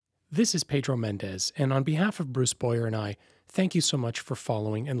This is Pedro Mendez, and on behalf of Bruce Boyer and I, thank you so much for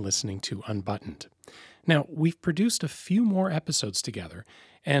following and listening to Unbuttoned. Now, we've produced a few more episodes together,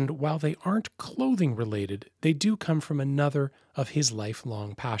 and while they aren't clothing related, they do come from another of his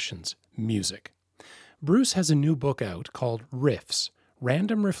lifelong passions, music. Bruce has a new book out called Riffs,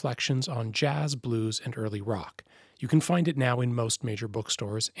 Random Reflections on Jazz, Blues, and Early Rock. You can find it now in most major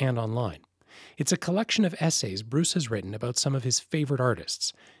bookstores and online. It's a collection of essays Bruce has written about some of his favorite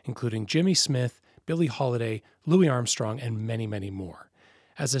artists, including Jimmy Smith, Billie Holiday, Louis Armstrong, and many, many more.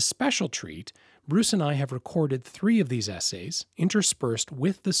 As a special treat, Bruce and I have recorded 3 of these essays, interspersed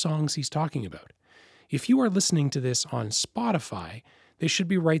with the songs he's talking about. If you are listening to this on Spotify, they should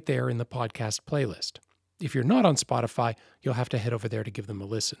be right there in the podcast playlist. If you're not on Spotify, you'll have to head over there to give them a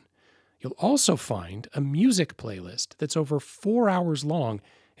listen. You'll also find a music playlist that's over 4 hours long,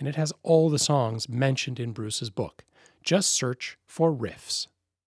 and it has all the songs mentioned in Bruce's book. Just search for Riffs.